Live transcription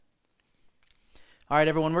All right,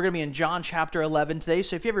 everyone, we're going to be in John chapter 11 today.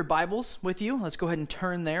 So if you have your Bibles with you, let's go ahead and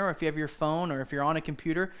turn there. Or if you have your phone or if you're on a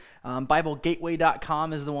computer,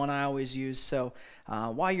 BibleGateway.com is the one I always use. So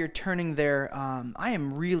while you're turning there, I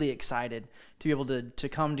am really excited to be able to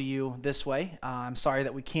come to you this way. I'm sorry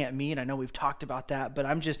that we can't meet. I know we've talked about that, but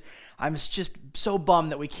I'm just so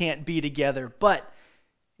bummed that we can't be together. But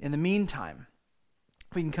in the meantime,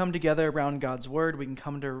 we can come together around God's Word. We can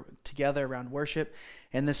come together around worship.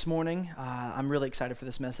 And this morning, I'm really excited for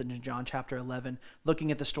this message in John chapter 11,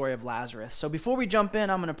 looking at the story of Lazarus. So before we jump in,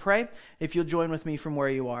 I'm going to pray, if you'll join with me from where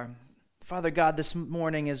you are. Father God, this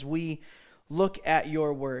morning as we look at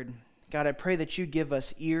your Word, God, I pray that you give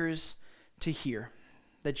us ears to hear,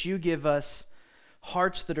 that you give us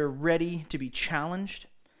hearts that are ready to be challenged.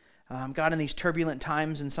 God, in these turbulent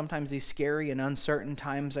times and sometimes these scary and uncertain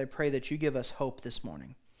times, I pray that you give us hope this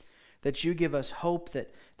morning. That you give us hope that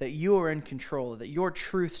you are in control, that your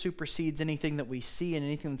truth supersedes anything that we see and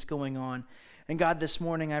anything that's going on. And God, this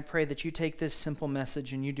morning I pray that you take this simple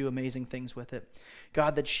message and you do amazing things with it.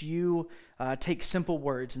 God, that you take simple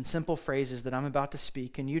words and simple phrases that I'm about to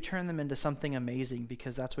speak and you turn them into something amazing,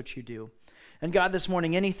 because that's what you do. And God, this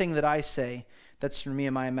morning, anything that I say that's from me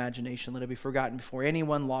and my imagination, let it be forgotten before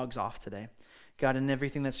anyone logs off today. God, and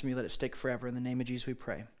everything that's from you, let it stick forever. In the name of Jesus we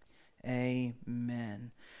pray.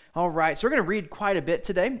 Amen. All right, so we're going to read quite a bit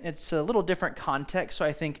today. It's a little different context, so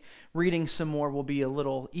I think reading some more will be a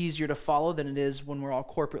little easier to follow than it is when we're all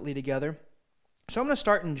corporately together. So I'm going to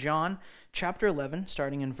start in John chapter 11,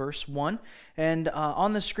 starting in verse 1. And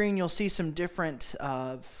on the screen, you'll see some different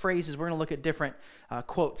phrases. We're going to look at different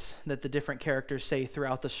quotes that the different characters say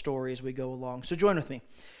throughout the story as we go along. So join with me. It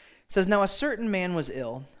says, "Now a certain man was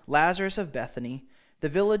ill, Lazarus of Bethany, the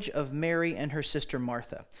village of Mary and her sister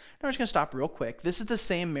Martha." Now I'm just going to stop real quick. This is the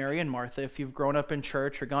same Mary and Martha. If you've grown up in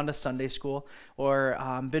church or gone to Sunday school or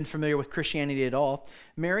been familiar with Christianity at all,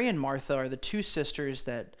 Mary and Martha are the two sisters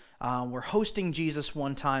that were hosting Jesus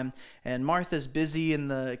one time, and Martha's busy in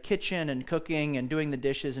the kitchen and cooking and doing the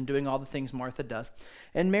dishes and doing all the things Martha does.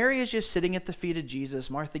 And Mary is just sitting at the feet of Jesus.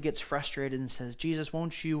 Martha gets frustrated and says, "Jesus,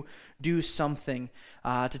 won't you do something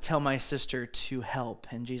to tell my sister to help?"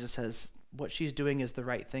 And Jesus says, what she's doing is the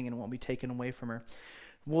right thing and won't be taken away from her.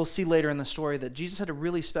 We'll see later in the story that Jesus had a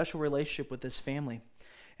really special relationship with this family.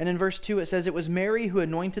 And in verse 2 it says, "It was Mary who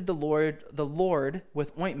anointed the Lord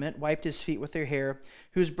with ointment, wiped his feet with her hair,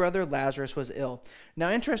 whose brother Lazarus was ill." Now,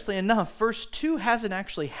 interestingly enough, verse 2 hasn't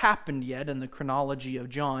actually happened yet in the chronology of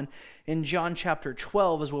John. In John chapter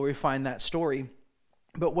 12 is where we find that story.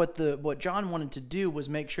 But what John wanted to do was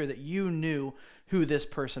make sure that you knew who this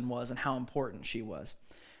person was and how important she was.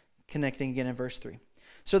 Connecting again in verse 3.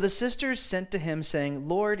 "So the sisters sent to him, saying,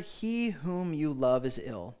 'Lord, he whom you love is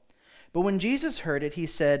ill.' But when Jesus heard it, he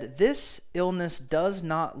said, 'This illness does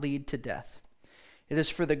not lead to death. It is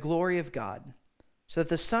for the glory of God, so that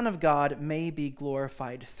the Son of God may be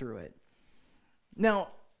glorified through it.'"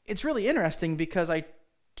 Now, it's really interesting because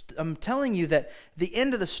I'm telling you that the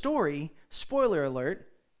end of the story, spoiler alert,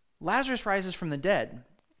 Lazarus rises from the dead.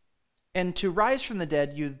 And to rise from the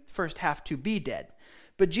dead, you first have to be dead.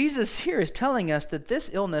 But Jesus here is telling us that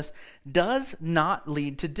this illness does not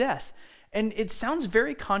lead to death. And it sounds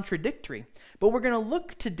very contradictory. But we're going to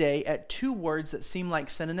look today at two words that seem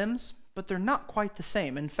like synonyms, but they're not quite the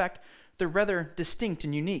same. In fact, they're rather distinct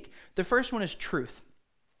and unique. The first one is truth.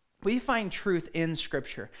 We find truth in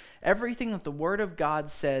Scripture. Everything that the Word of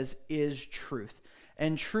God says is truth.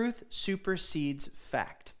 And truth supersedes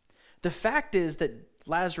fact. The fact is that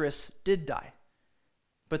Lazarus did die.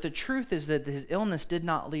 But the truth is that his illness did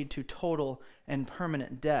not lead to total and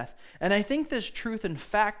permanent death. And I think this truth and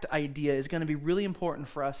fact idea is going to be really important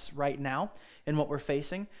for us right now in what we're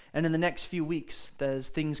facing. And in the next few weeks, as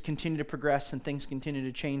things continue to progress and things continue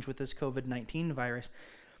to change with this COVID-19 virus,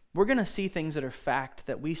 we're going to see things that are fact,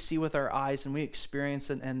 that we see with our eyes and we experience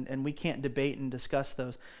and we can't debate and discuss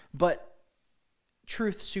those. But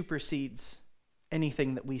truth supersedes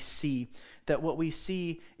anything that we see. That what we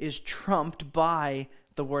see is trumped by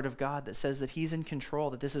the Word of God that says that He's in control,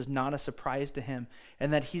 that this is not a surprise to Him,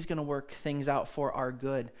 and that He's going to work things out for our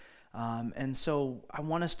good. And so I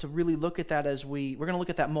want us to really look at that we're going to look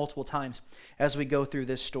at that multiple times as we go through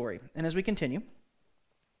this story. And as we continue,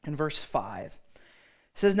 in verse 5, it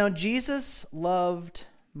says, "Now Jesus loved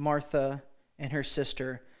Martha and her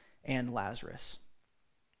sister and Lazarus."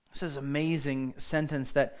 This is an amazing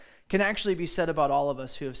sentence that can actually be said about all of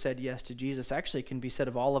us who have said yes to Jesus. Actually, it can be said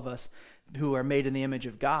of all of us who are made in the image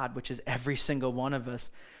of God, which is every single one of us.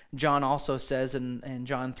 John also says in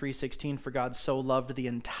John 3:16, "For God so loved the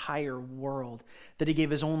entire world that He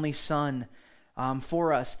gave His only Son,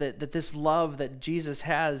 for us, that this love that Jesus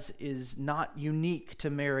has is not unique to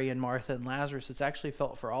Mary and Martha and Lazarus. It's actually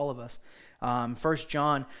felt for all of us. 1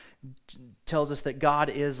 John tells us that God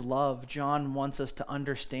is love. John wants us to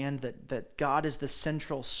understand that God is the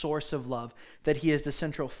central source of love, that he is the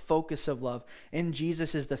central focus of love, and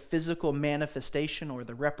Jesus is the physical manifestation or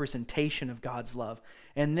the representation of God's love.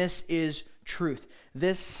 And this is truth.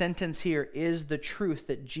 This sentence here is the truth,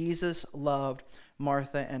 that Jesus loved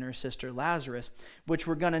Martha and her sister Lazarus, which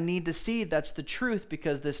we're going to need to see that's the truth,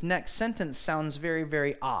 because this next sentence sounds very,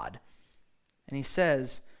 very odd. And he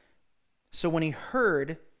says, so when he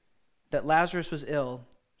heard that Lazarus was ill,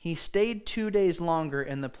 he stayed 2 days longer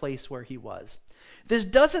in the place where he was. This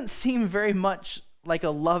doesn't seem very much like a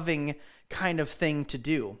loving kind of thing to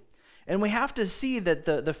do. And we have to see that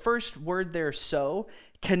the first word there, so,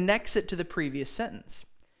 connects it to the previous sentence.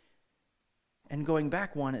 And going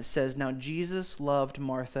back one, it says, now Jesus loved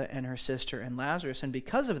Martha and her sister and Lazarus, and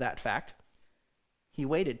because of that fact, he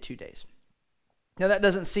waited 2 days. Now that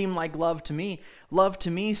doesn't seem like love to me. Love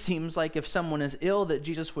to me seems like if someone is ill, that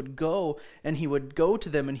Jesus would go and he would go to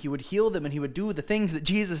them and he would heal them and he would do the things that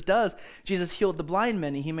Jesus does. Jesus healed the blind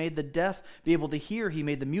men. He made the deaf be able to hear. He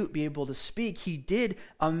made the mute be able to speak. He did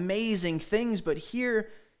amazing things, but here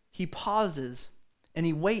he pauses and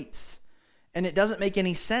he waits. And it doesn't make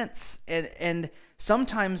any sense. And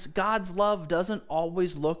sometimes God's love doesn't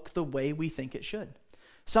always look the way we think it should.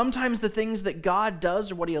 Sometimes the things that God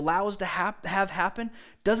does or what he allows to have happen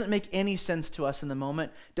doesn't make any sense to us in the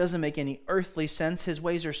moment, doesn't make any earthly sense. His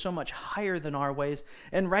ways are so much higher than our ways.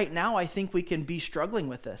 And right now, I think we can be struggling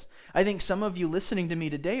with this. I think some of you listening to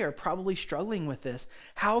me today are probably struggling with this.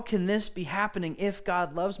 How can this be happening if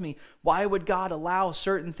God loves me? Why would God allow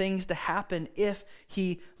certain things to happen if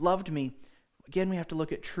he loved me? Again, we have to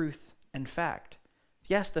look at truth and fact.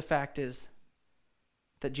 Yes, the fact is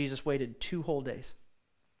that Jesus waited 2 whole days.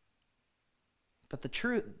 But the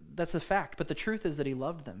truth, that's the fact, but the truth is that he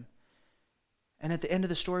loved them. And at the end of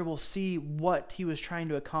the story, we'll see what he was trying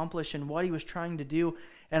to accomplish and what he was trying to do.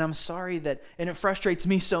 And I'm sorry that, and it frustrates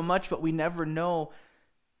me so much, but we never know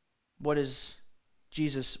what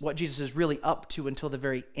Jesus is really up to until the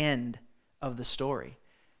very end of the story,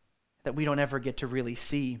 that we don't ever get to really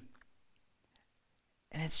see.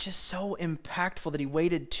 And it's just so impactful that he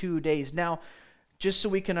waited 2 days. Now, just so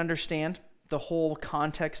we can understand the whole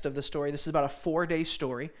context of the story, this is about a 4-day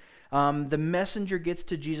story. The messenger gets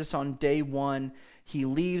to Jesus on day 1. He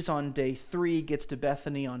leaves on day 3, gets to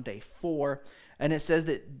Bethany on day 4. And it says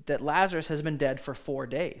that Lazarus has been dead for 4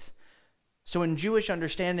 days. So in Jewish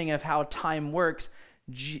understanding of how time works,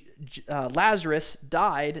 Lazarus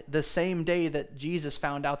died the same day that Jesus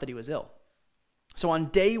found out that he was ill. So on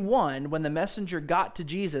day 1, when the messenger got to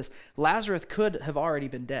Jesus, Lazarus could have already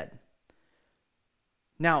been dead.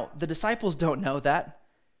 Now, the disciples don't know that,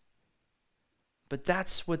 but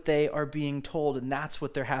that's what they are being told, and that's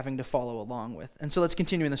what they're having to follow along with. And so let's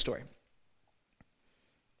continue in the story.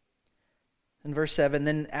 In verse 7,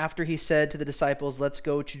 then after he said to the disciples, let's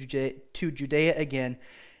go to Judea again.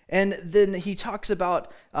 And then he talks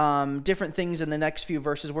about different things in the next few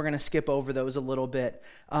verses. We're going to skip over those a little bit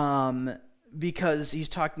because he's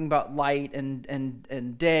talking about light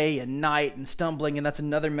and day and night and stumbling, and that's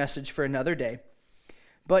another message for another day.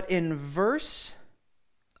 But in verse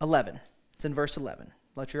 11, it's in verse 11.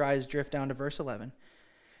 Let your eyes drift down to verse 11.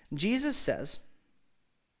 Jesus says,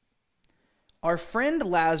 our friend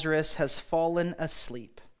Lazarus has fallen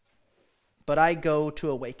asleep, but I go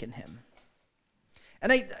to awaken him.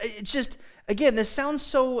 And it's just, again, this sounds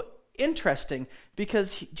so interesting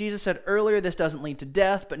because Jesus said earlier this doesn't lead to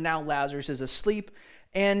death, but now Lazarus is asleep.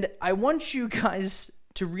 And I want you guys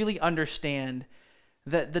to really understand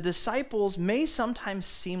that the disciples may sometimes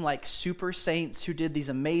seem like super saints who did these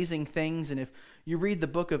amazing things. And if you read the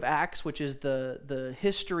book of Acts, which is the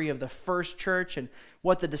history of the first church and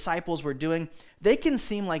what the disciples were doing, they can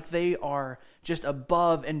seem like they are just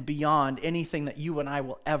above and beyond anything that you and I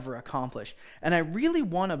will ever accomplish. And I really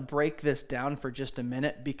want to break this down for just a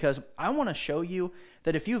minute because I want to show you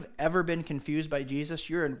that if you've ever been confused by Jesus,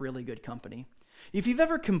 you're in really good company. If you've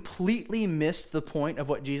ever completely missed the point of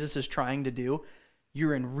what Jesus is trying to do,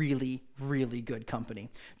 you're in really, really good company.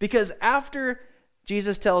 Because after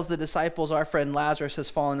Jesus tells the disciples, our friend Lazarus has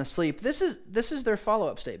fallen asleep, this is their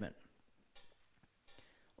follow-up statement.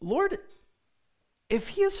 Lord, if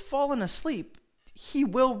he has fallen asleep, he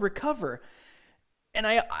will recover. And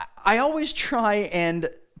I always try and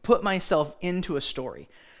put myself into a story.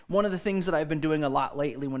 One of the things that I've been doing a lot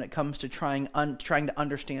lately when it comes to trying to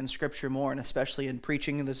understand Scripture more, and especially in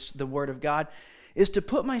preaching the Word of God, is to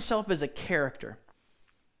put myself as a character.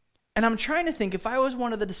 And I'm trying to think, if I was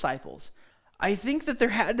one of the disciples, I think that there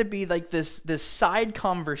had to be like this side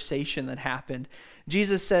conversation that happened.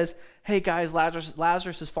 Jesus says, hey guys,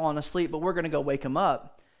 Lazarus has fallen asleep, but we're going to go wake him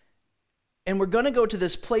up. And we're going to go to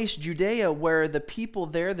this place, Judea, where the people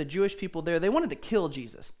there, the Jewish people there, they wanted to kill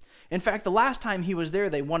Jesus. In fact, the last time he was there,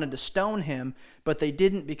 they wanted to stone him, but they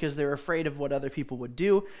didn't because they were afraid of what other people would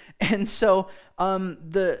do. And so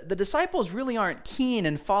the disciples really aren't keen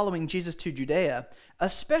in following Jesus to Judea,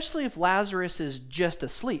 especially if Lazarus is just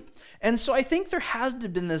asleep. And so I think there has to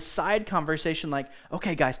have been this side conversation like,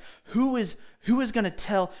 okay, guys, who is going to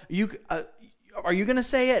tell you? Are you going to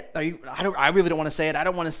say it? I really don't want to say it. I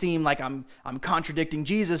don't want to seem like I'm contradicting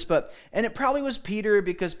Jesus, and it probably was Peter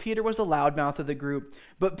because Peter was the loudmouth of the group.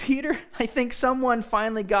 But Peter, I think someone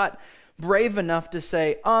finally got brave enough to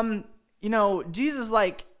say, Jesus,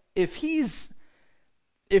 like, if he's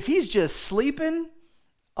just sleeping,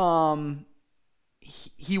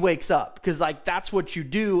 he wakes up, because like that's what you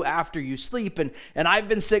do after you sleep, and I've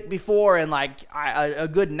been sick before, and like a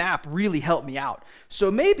good nap really helped me out. So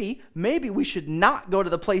maybe we should not go to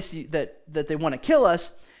the place that they want to kill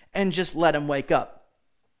us and just let him wake up.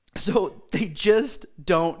 So they just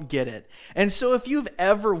don't get it. And so if you've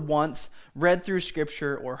ever once read through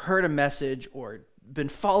scripture or heard a message or been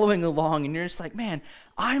following along and you're just like, man,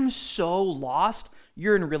 I'm so lost,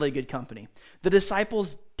 you're in really good company. The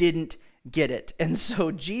disciples didn't get it. And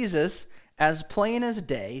so Jesus, as plain as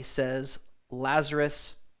day, says,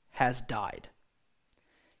 Lazarus has died.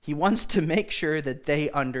 He wants to make sure that they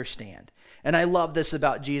understand. And I love this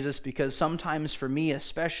about Jesus because sometimes for me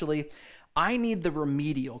especially, I need the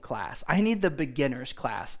remedial class. I need the beginner's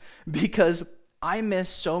class because I miss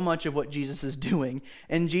so much of what Jesus is doing.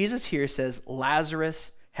 And Jesus here says,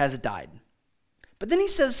 Lazarus has died. But then he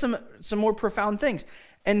says some more profound things.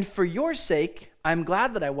 And for your sake, I'm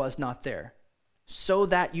glad that I was not there, so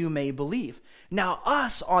that you may believe. Now,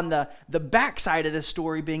 us on the backside of this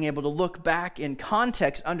story, being able to look back in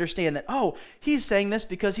context, understand that, he's saying this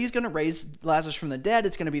because he's going to raise Lazarus from the dead.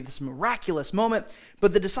 It's going to be this miraculous moment.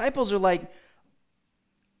 But the disciples are like,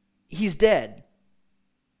 he's dead.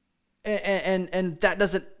 And that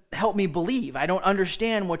doesn't help me believe. I don't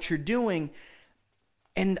understand what you're doing.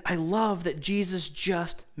 And I love that Jesus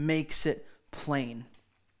just makes it plain.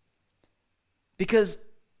 Because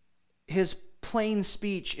his plain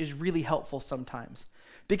speech is really helpful sometimes.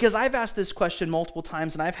 Because I've asked this question multiple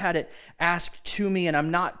times and I've had it asked to me, and I'm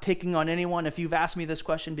not picking on anyone if you've asked me this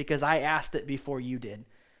question because I asked it before you did.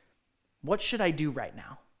 What should I do right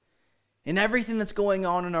now? In everything that's going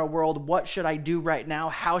on in our world, what should I do right now?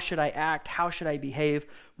 How should I act? How should I behave?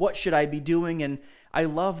 What should I be doing? And I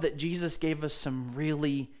love that Jesus gave us some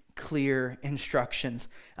really clear instructions.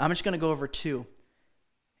 I'm just going to go over two.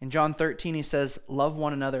 In John 13, he says, love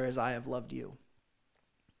one another as I have loved you.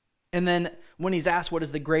 And then when he's asked what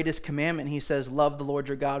is the greatest commandment, he says, love the Lord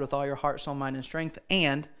your God with all your heart, soul, mind, and strength,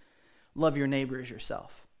 and love your neighbor as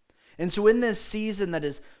yourself. And so in this season that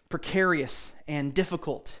is precarious and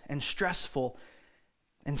difficult and stressful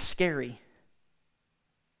and scary,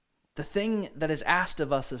 the thing that is asked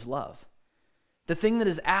of us is love. The thing that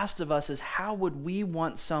is asked of us is how would we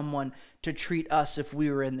want someone to treat us if we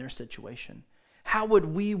were in their situation? How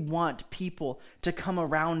would we want people to come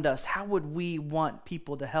around us? How would we want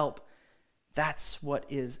people to help? That's what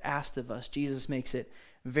is asked of us. Jesus makes it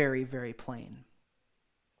very, very plain.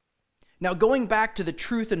 Now, going back to the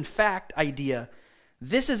truth and fact idea,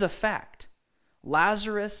 this is a fact.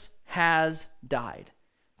 Lazarus has died.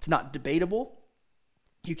 It's not debatable.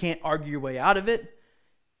 You can't argue your way out of it.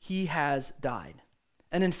 He has died.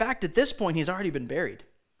 And in fact, at this point, he's already been buried.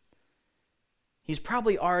 He's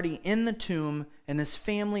probably already in the tomb and his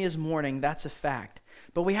family is mourning. That's a fact.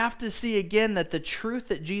 But we have to see again that the truth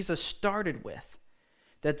that Jesus started with,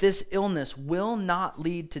 that this illness will not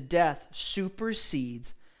lead to death,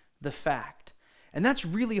 supersedes the fact. And that's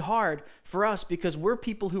really hard for us because we're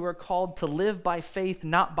people who are called to live by faith,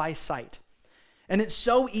 not by sight. And it's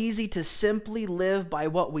so easy to simply live by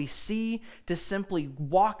what we see, to simply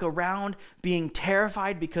walk around being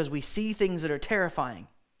terrified because we see things that are terrifying.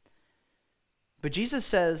 But Jesus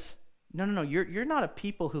says, no, you're not a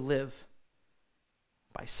people who live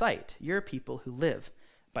by sight. You're a people who live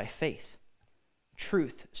by faith.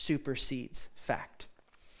 Truth supersedes fact.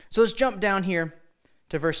 So let's jump down here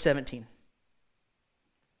to verse 17.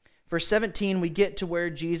 Verse 17, we get to where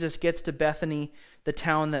Jesus gets to Bethany, the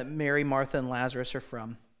town that Mary, Martha, and Lazarus are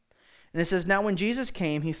from. And it says, now when Jesus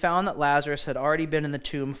came, he found that Lazarus had already been in the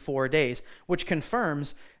tomb 4 days, which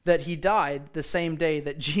confirms that he died the same day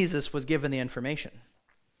that Jesus was given the information.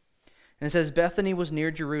 And it says, Bethany was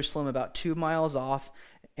near Jerusalem, about 2 miles off,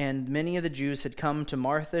 and many of the Jews had come to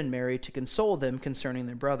Martha and Mary to console them concerning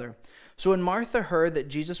their brother. So when Martha heard that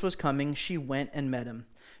Jesus was coming, she went and met him.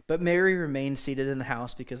 But Mary remained seated in the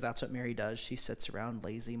house, because that's what Mary does. She sits around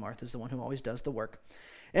lazy. Martha's the one who always does the work.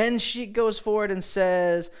 And she goes forward and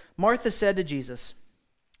says, Martha said to Jesus,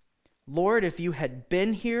 Lord, if you had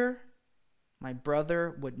been here, my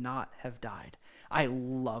brother would not have died. I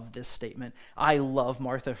love this statement. I love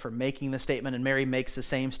Martha for making the statement, and Mary makes the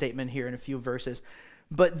same statement here in a few verses.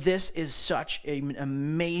 But this is such an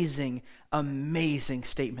amazing, amazing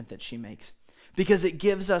statement that she makes, because it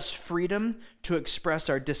gives us freedom to express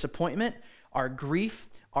our disappointment, our grief,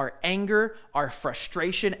 our anger, our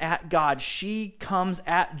frustration at God. She comes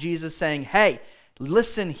at Jesus saying, hey,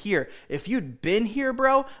 listen here. If you'd been here,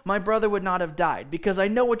 bro, my brother would not have died, because I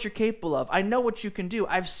know what you're capable of. I know what you can do.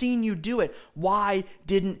 I've seen you do it. Why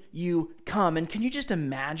didn't you come? And can you just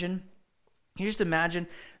imagine? Can you just imagine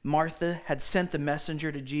Martha had sent the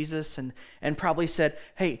messenger to Jesus and probably said,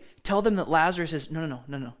 hey, tell them that Lazarus is,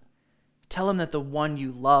 no. Tell him that the one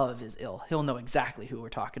you love is ill. He'll know exactly who we're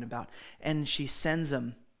talking about. And she sends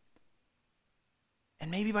him. And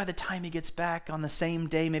maybe by the time he gets back on the same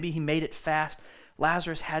day, maybe he made it fast,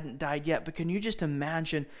 Lazarus hadn't died yet. But can you just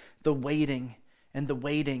imagine the waiting and the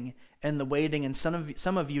waiting and the waiting? And some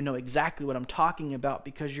of you know exactly what I'm talking about,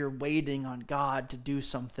 because you're waiting on God to do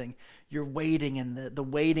something. You're waiting, and the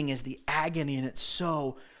waiting is the agony, and it's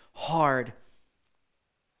so hard.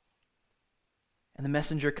 And the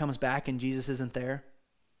messenger comes back and Jesus isn't there.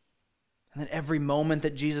 And then every moment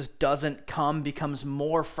that Jesus doesn't come becomes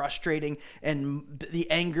more frustrating, and the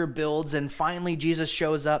anger builds, and finally Jesus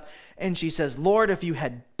shows up and she says, Lord, if you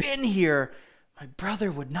had been here, my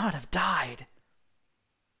brother would not have died.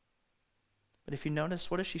 But if you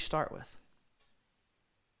notice, what does she start with?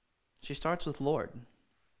 She starts with Lord.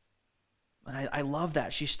 And I love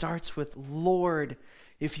that. She starts with, Lord,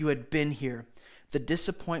 if you had been here. The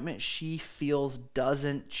disappointment she feels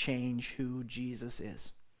doesn't change who Jesus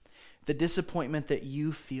is. The disappointment that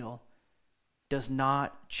you feel does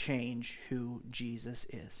not change who Jesus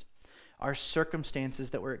is. Our circumstances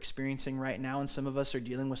that we're experiencing right now, and some of us are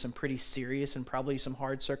dealing with some pretty serious and probably some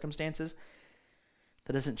hard circumstances,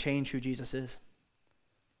 that doesn't change who Jesus is.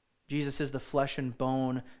 Jesus is the flesh and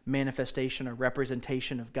bone manifestation or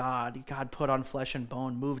representation of God. God put on flesh and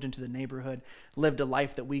bone, moved into the neighborhood, lived a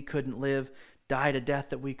life that we couldn't live, died a death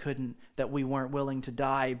that we weren't willing to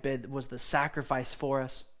die, but was the sacrifice for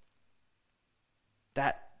us.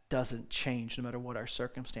 That doesn't change no matter what our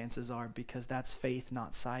circumstances are, because that's faith,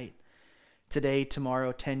 not sight. Today,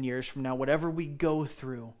 tomorrow, 10 years from now, whatever we go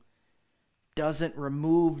through doesn't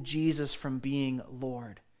remove Jesus from being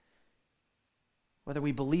Lord. Whether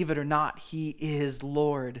we believe it or not, he is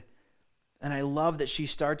Lord. And I love that she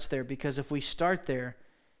starts there, because if we start there,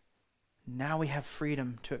 now we have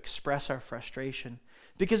freedom to express our frustration.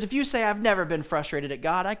 Because if you say, I've never been frustrated at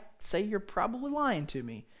God, I say you're probably lying to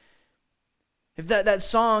me. If that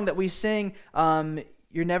song that we sing,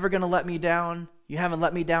 you're never going to let me down, you haven't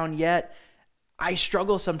let me down yet, I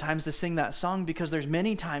struggle sometimes to sing that song, because there's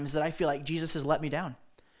many times that I feel like Jesus has let me down,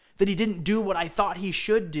 that he didn't do what I thought he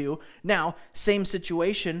should do. Now, same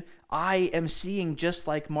situation, I am seeing just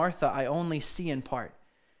like Martha, I only see in part.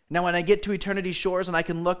 Now, when I get to eternity's shores and I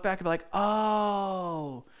can look back and be like,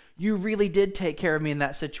 oh, you really did take care of me in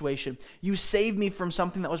that situation. You saved me from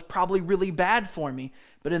something that was probably really bad for me.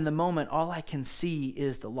 But in the moment, all I can see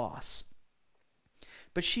is the loss.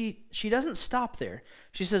 But she doesn't stop there.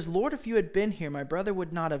 She says, Lord, if you had been here, my brother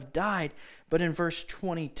would not have died. But in verse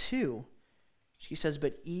 22, she says,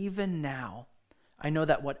 but even now, I know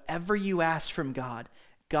that whatever you ask from God,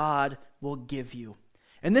 God will give you.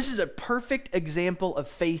 And this is a perfect example of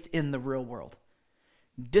faith in the real world.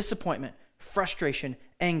 Disappointment, frustration,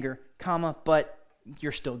 anger, but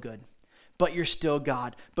you're still good. But you're still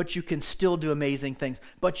God. But you can still do amazing things.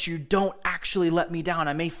 But you don't actually let me down.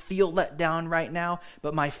 I may feel let down right now,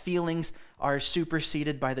 but my feelings are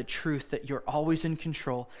superseded by the truth that you're always in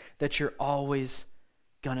control, that you're always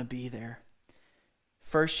gonna be there.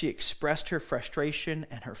 First, she expressed her frustration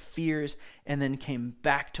and her fears, and then came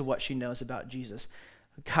back to what she knows about Jesus.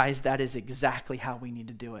 Guys, that is exactly how we need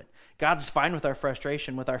to do it. God's fine with our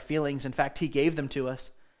frustration, with our feelings. In fact, he gave them to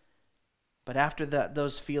us. But after that,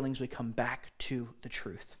 those feelings, we come back to the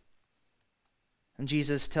truth. And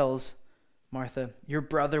Jesus tells Martha, your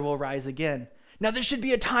brother will rise again. Now, this should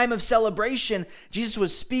be a time of celebration. Jesus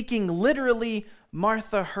was speaking literally.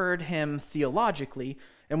 Martha heard him theologically.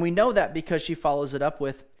 And we know that because she follows it up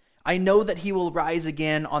with, I know that he will rise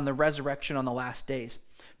again on the resurrection on the last days.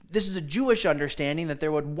 This is a Jewish understanding that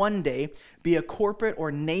there would one day be a corporate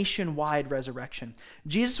or nationwide resurrection.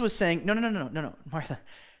 Jesus was saying, no, Martha,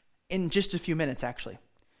 in just a few minutes, actually.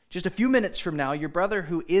 Just a few minutes from now, your brother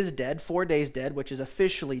who is dead, 4 days dead, which is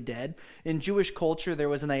officially dead. In Jewish culture, there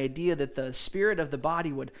was an idea that the spirit of the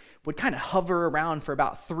body would kind of hover around for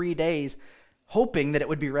about 3 days, hoping that it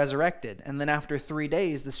would be resurrected. And then after 3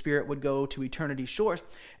 days, the spirit would go to eternity's shores.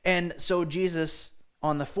 And so Jesus,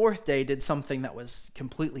 on the 4th day, did something that was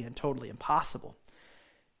completely and totally impossible.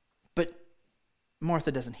 But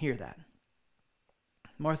Martha doesn't hear that.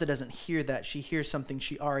 Martha doesn't hear that. She hears something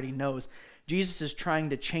she already knows. Jesus is trying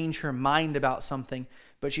to change her mind about something,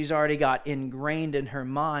 but she's already got ingrained in her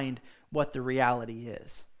mind what the reality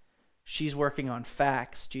is. She's working on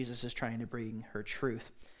facts. Jesus is trying to bring her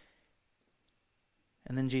truth.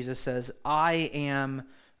 And then Jesus says, I am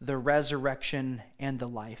the resurrection and the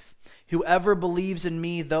life. Whoever believes in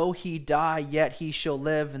me, though he die, yet he shall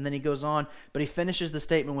live. And then he goes on, but he finishes the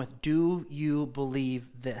statement with, do you believe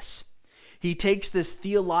this? He takes this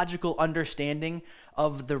theological understanding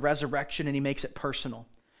of the resurrection and he makes it personal.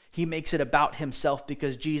 He makes it about himself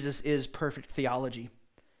because Jesus is perfect theology.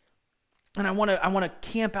 And I want to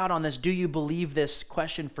camp out on this, do you believe this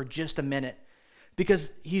question for just a minute?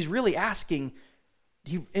 Because he's really asking,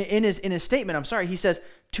 in his statement, he says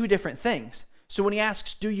two different things. So when he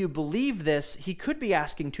asks, do you believe this? He could be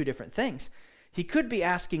asking two different things. He could be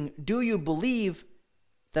asking, do you believe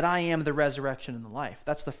that I am the resurrection and the life?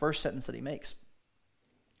 That's the first sentence that he makes.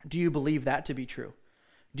 Do you believe that to be true?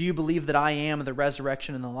 Do you believe that I am the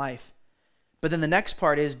resurrection and the life? But then the next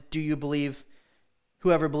part is, do you believe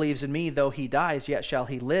whoever believes in me, though he dies, yet shall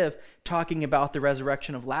he live? Talking about the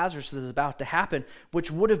resurrection of Lazarus that is about to happen, which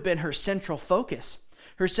would have been her central focus.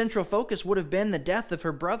 Her central focus would have been the death of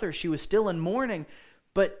her brother. She was still in mourning.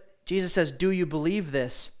 But Jesus says, do you believe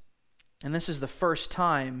this? And this is the first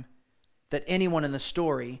time that anyone in the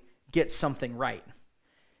story gets something right.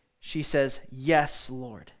 She says, yes,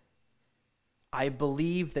 Lord. I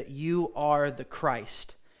believe that you are the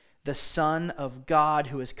Christ, the Son of God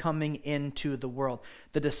who is coming into the world.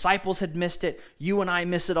 The disciples had missed it. You and I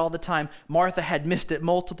miss it all the time. Martha had missed it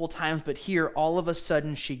multiple times, but here, all of a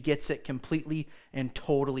sudden, she gets it completely and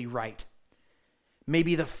totally right.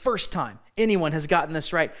 Maybe the first time anyone has gotten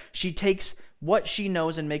this right. She takes what she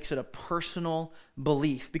knows and makes it a personal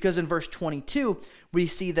belief. Because in verse 22, we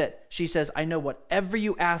see that she says, I know whatever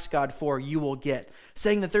you ask God for, you will get.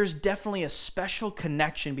 Saying that there's definitely a special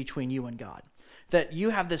connection between you and God. That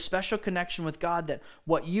you have this special connection with God, that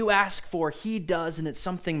what you ask for, he does, and it's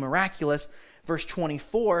something miraculous. Verse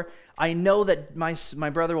 24, I know that my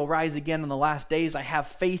brother will rise again in the last days. I have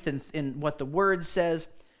faith in what the word says.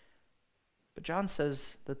 But John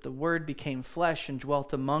says that the word became flesh and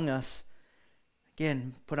dwelt among us.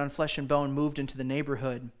 Again, put on flesh and bone, moved into the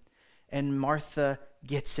neighborhood. And Martha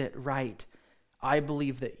gets it right. I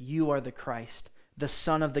believe that you are the Christ, the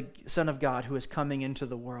Son of God who is coming into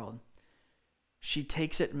the world. She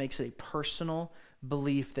takes it and makes it a personal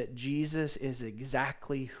belief that Jesus is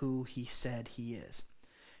exactly who he said he is.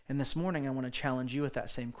 And this morning, I want to challenge you with that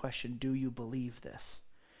same question. Do you believe this?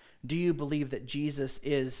 Do you believe that Jesus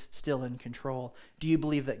is still in control? Do you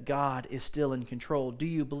believe that God is still in control? Do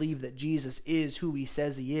you believe that Jesus is who he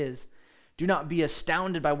says he is? Do not be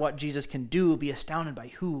astounded by what Jesus can do. Be astounded by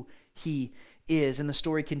who he is. And the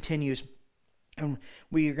story continues. And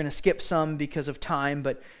we are going to skip some because of time,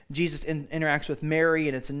 but Jesus interacts with Mary,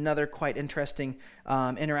 and it's another quite interesting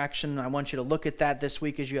interaction. I want you to look at that this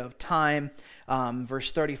week as you have time.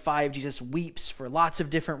 Verse 35, Jesus weeps for lots of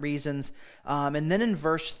different reasons. And then in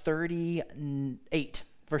verse 38, it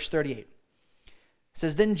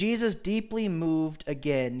says, Then Jesus, deeply moved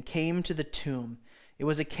again, came to the tomb. It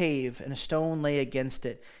was a cave, and a stone lay against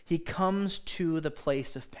it. He comes to the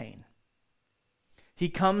place of pain. He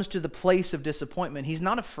comes to the place of disappointment. He's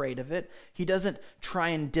not afraid of it. He doesn't try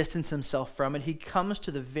and distance himself from it. He comes to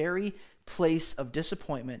the very place of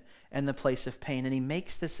disappointment and the place of pain. And he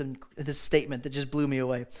makes this statement that just blew me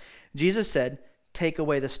away. Jesus said, "Take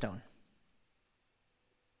away the stone."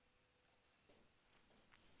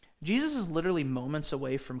 Jesus is literally moments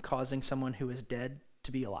away from causing someone who is dead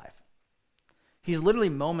to be alive. He's literally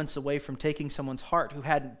moments away from taking someone's heart who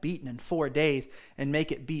hadn't beaten in 4 days and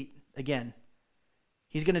make it beat again.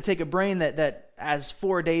 He's going to take a brain that has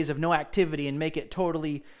 4 days of no activity and make it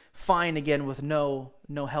totally fine again with no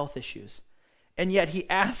health issues. And yet he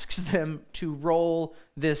asks them to roll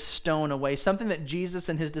this stone away, something that Jesus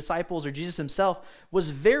and his disciples, or Jesus himself, was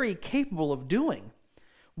very capable of doing.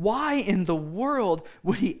 Why in the world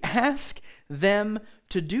would he ask them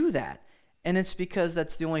to do that? And it's because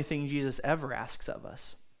that's the only thing Jesus ever asks of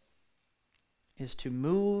us. is to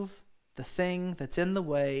move the thing that's in the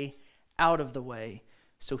way out of the way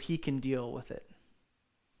so he can deal with it.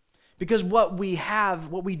 Because what we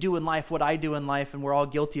do in life, what I do in life, and we're all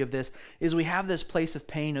guilty of this, is we have this place of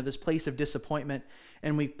pain or this place of disappointment,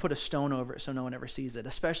 and we put a stone over it so no one ever sees it,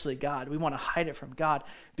 especially God. We want to hide it from God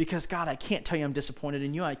because, God, I can't tell you I'm disappointed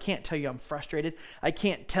in you. I can't tell you I'm frustrated. I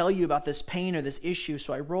can't tell you about this pain or this issue,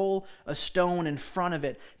 so I roll a stone in front of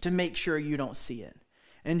it to make sure you don't see it.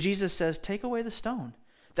 And Jesus says, take away the stone.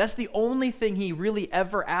 That's the only thing he really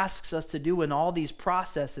ever asks us to do in all these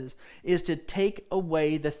processes, is to take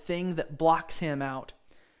away the thing that blocks him out.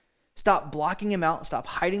 Stop blocking him out. Stop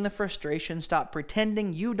hiding the frustration. Stop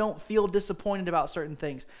pretending you don't feel disappointed about certain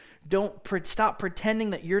things. Stop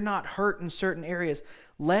pretending that you're not hurt in certain areas.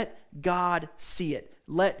 Let God see it.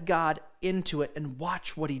 Let God into it and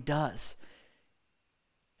watch what he does.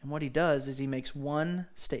 And what he does is he makes one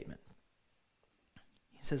statement.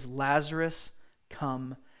 He says, Lazarus,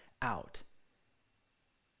 come out.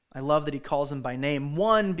 I love that he calls him by name.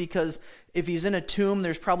 One, because if he's in a tomb,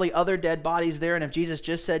 there's probably other dead bodies there. And if Jesus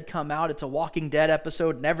just said, come out, it's a Walking Dead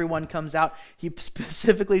episode and everyone comes out. He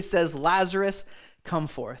specifically says, Lazarus, come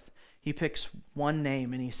forth. He picks one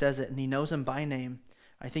name and he says it, and he knows him by name.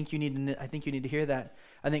 I think you need to hear that.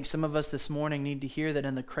 I think some of us this morning need to hear that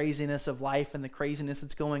in the craziness of life and the craziness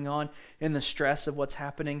that's going on, in the stress of what's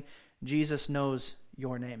happening, Jesus knows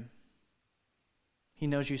your name. He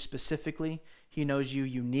knows you specifically. He knows you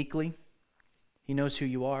uniquely. He knows who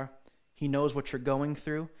you are. He knows what you're going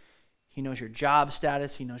through. He knows your job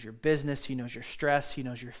status. He knows your business. He knows your stress. He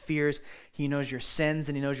knows your fears. He knows your sins,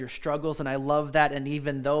 and he knows your struggles. And I love that. And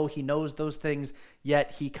even though he knows those things,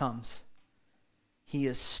 yet he comes. He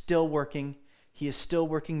is still working. He is still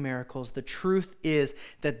working miracles. The truth is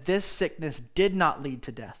that this sickness did not lead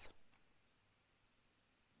to death,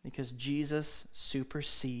 because Jesus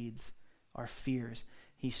supersedes our fears.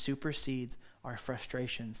 He supersedes our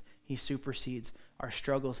frustrations. He supersedes our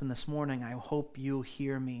struggles. And this morning, I hope you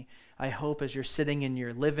hear me. I hope as you're sitting in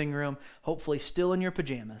your living room, hopefully still in your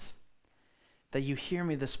pajamas, that you hear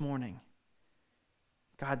me this morning.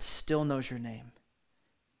 God still knows your name.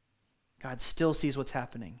 God still sees what's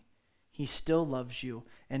happening. He still loves you.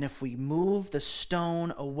 And if we move the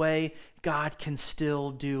stone away, God can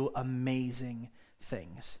still do amazing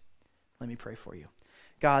things. Let me pray for you.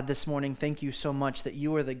 God, this morning, thank you so much that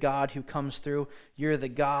you are the God who comes through. You're the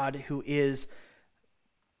God who is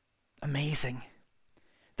amazing.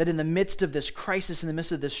 That in the midst of this crisis, in the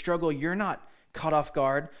midst of this struggle, you're not caught off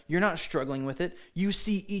guard. You're not struggling with it. You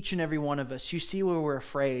see each and every one of us. You see where we're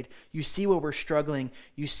afraid. You see where we're struggling.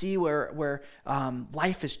 You see where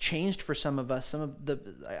life has changed for some of us,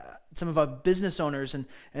 some of our business owners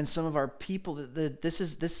and some of our people.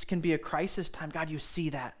 This can be a crisis time. God, you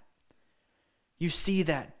see that. You see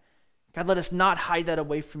that. God, let us not hide that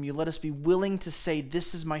away from you. Let us be willing to say,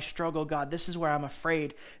 this is my struggle, God. This is where I'm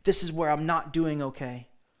afraid. This is where I'm not doing okay.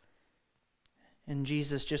 And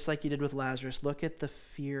Jesus, just like you did with Lazarus, look at the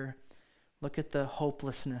fear. Look at the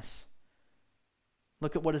hopelessness.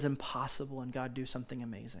 Look at what is impossible, and God, do something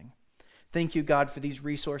amazing. Thank you, God, for these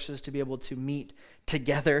resources to be able to meet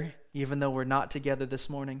together, even though we're not together this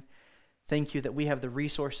morning. Thank you that we have the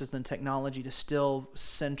resources and technology to still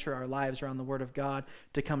center our lives around the Word of God,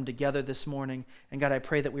 to come together this morning. And God, I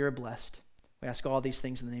pray that we are blessed. We ask all these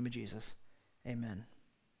things in the name of Jesus. Amen.